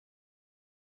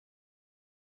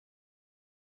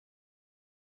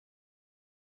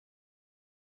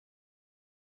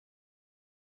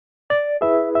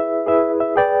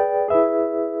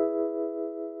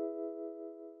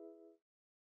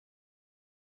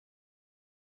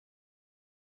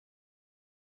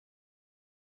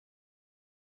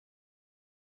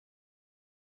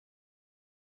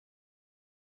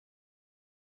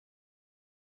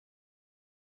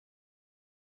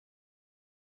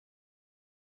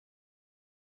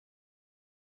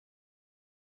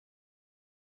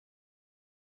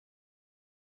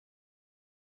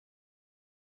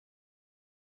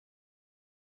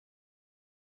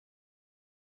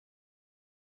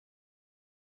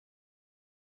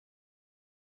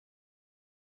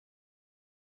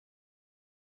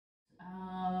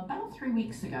3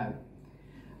 weeks ago,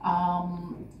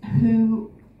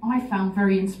 who I found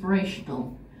very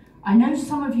inspirational. I know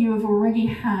some of you have already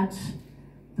had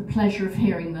the pleasure of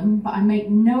hearing them, but I make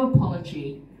no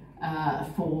apology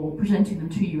for presenting them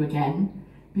to you again,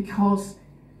 because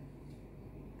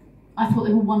I thought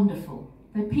they were wonderful.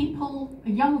 They're people, a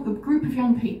group of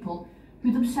young people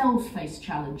who themselves face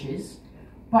challenges,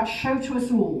 but show to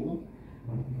us all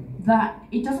that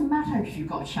it doesn't matter if you've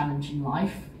got a challenge in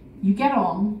life. You get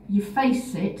on, you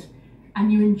face it,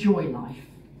 and you enjoy life.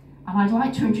 And I'd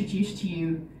like to introduce to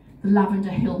you the Lavender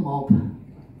Hill Mob.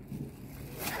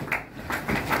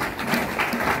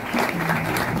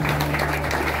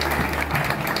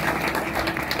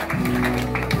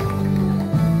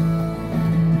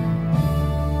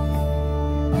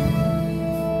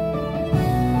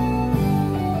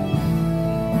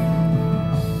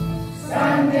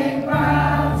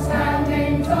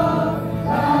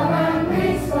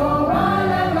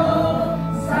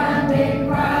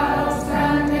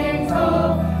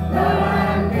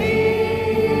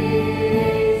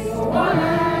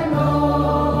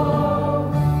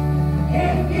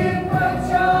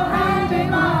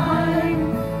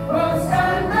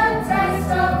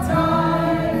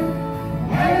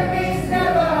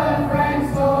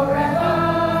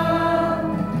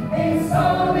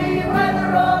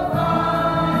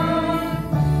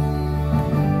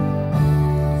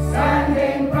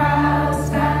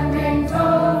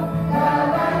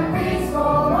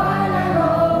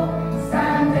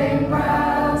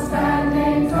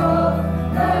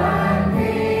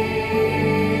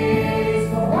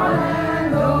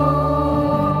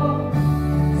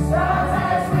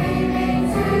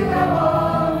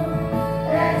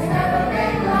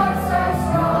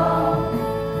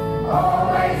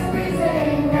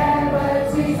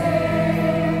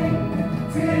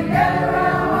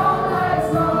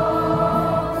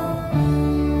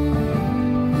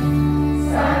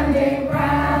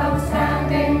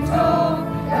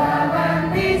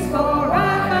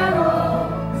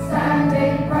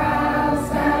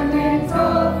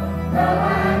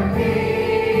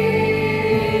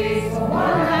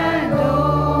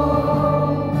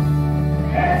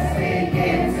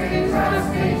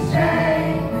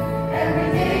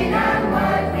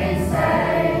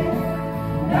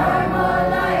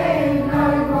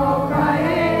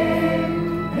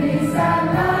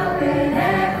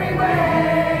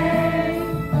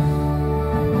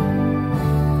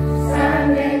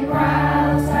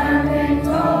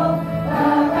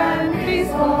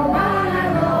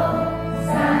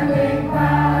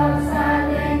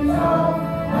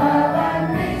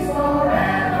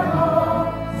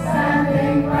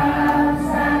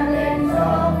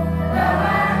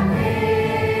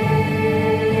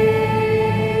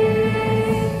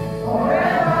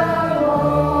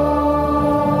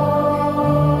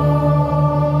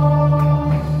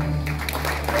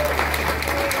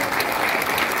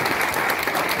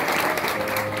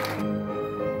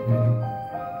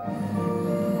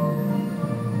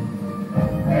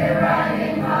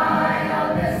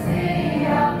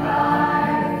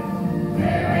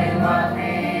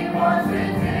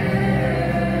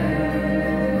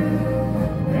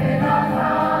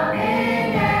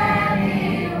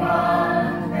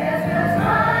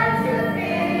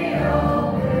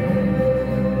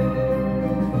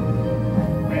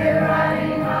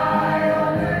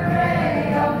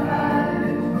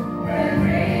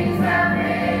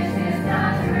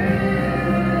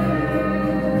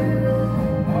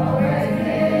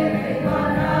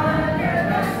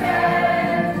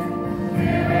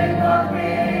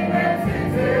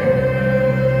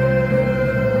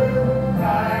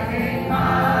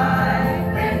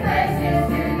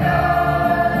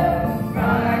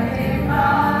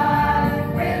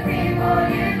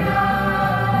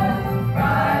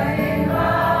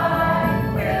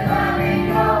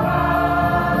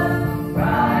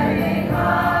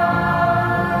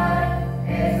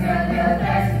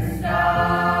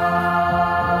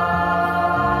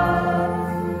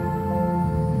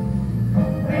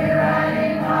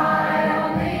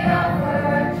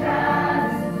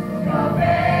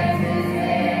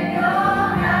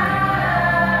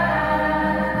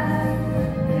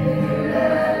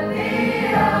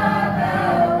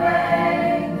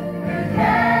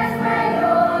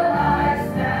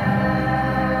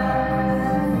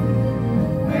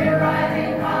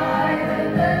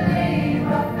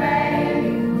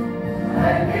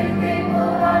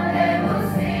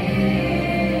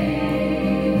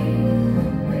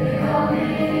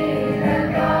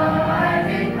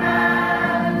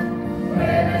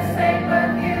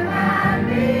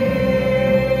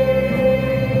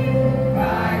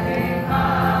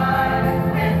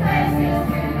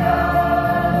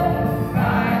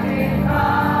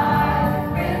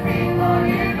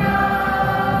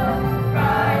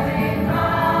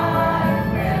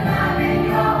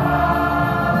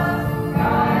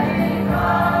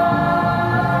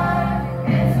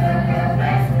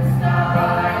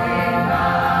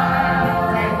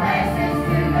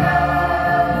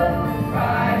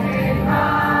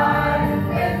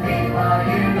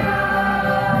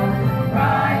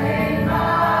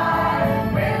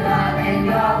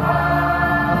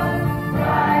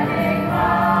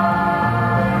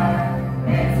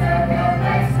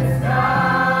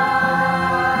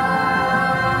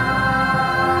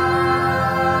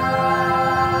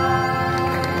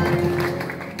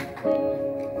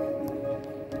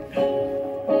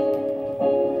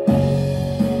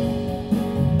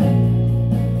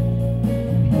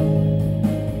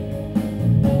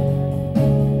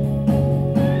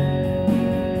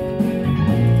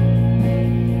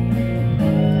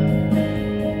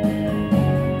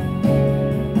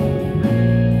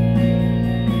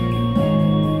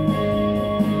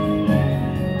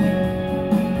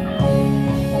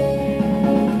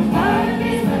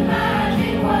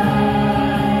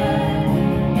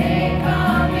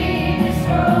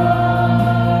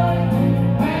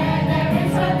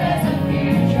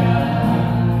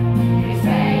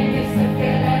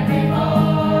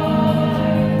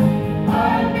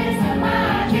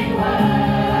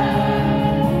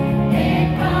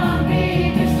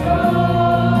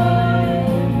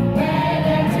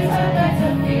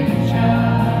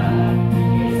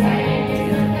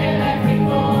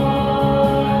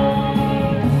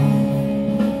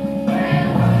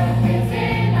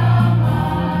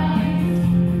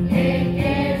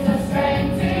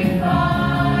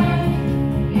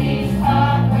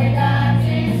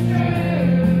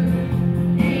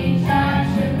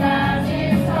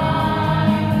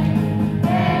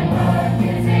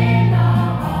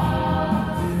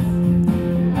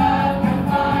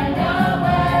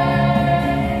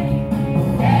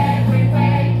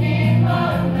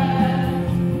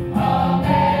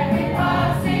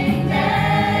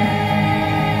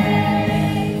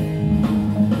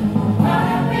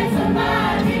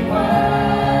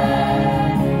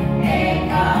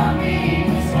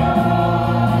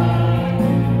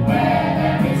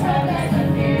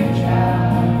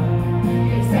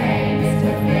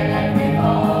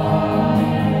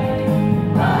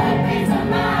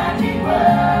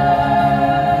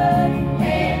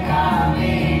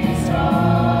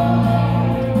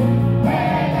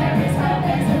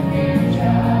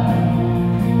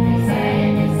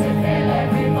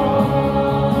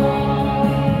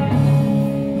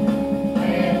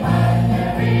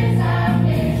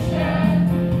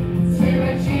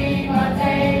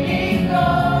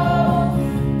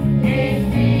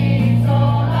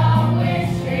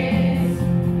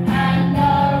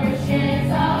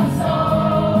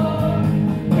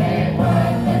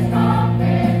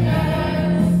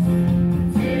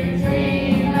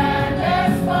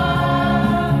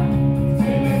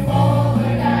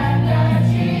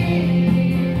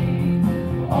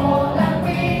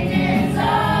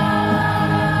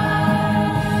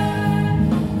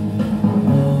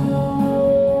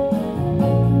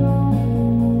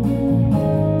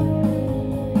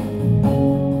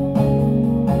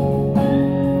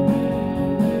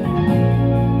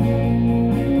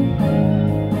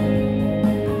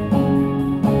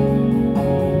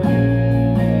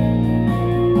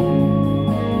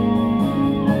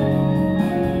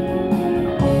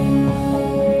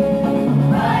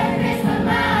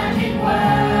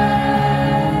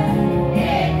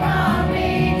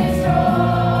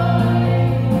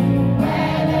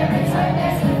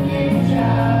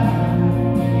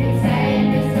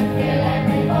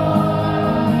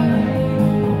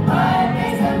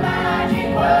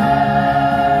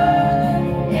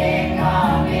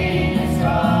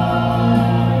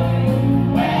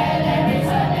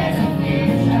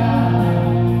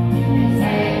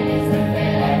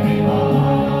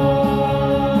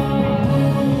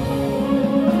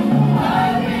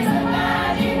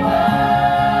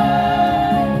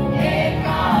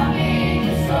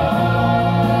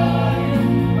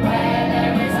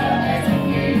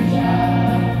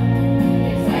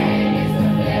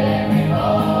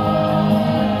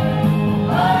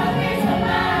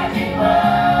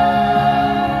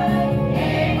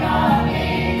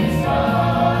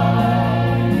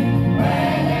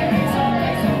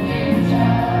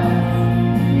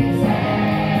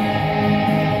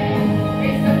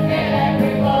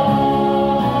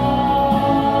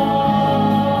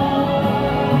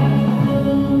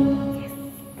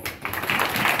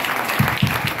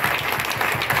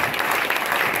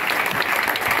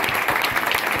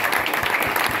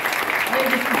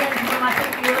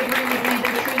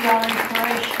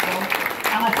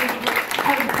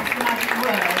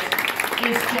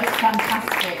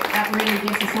 that really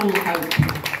gives us all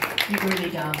hope. It really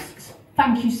does.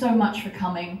 Thank you so much for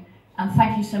coming, and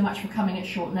thank you so much for coming at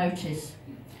short notice.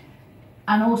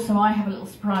 And also, I have a little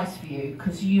surprise for you,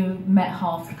 because you met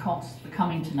half the cost for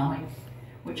coming tonight,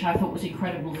 which I thought was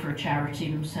incredible for a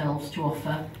charity themselves to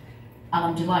offer. And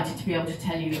I'm delighted to be able to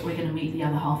tell you that we're going to meet the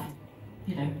other half.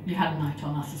 You know, you had a night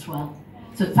on us as well.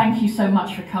 So thank you so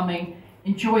much for coming.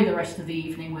 Enjoy the rest of the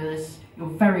evening with us. You're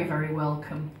very, very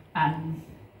welcome. And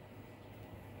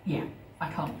yeah, I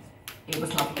can't. It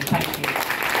was lovely. Thank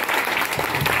you.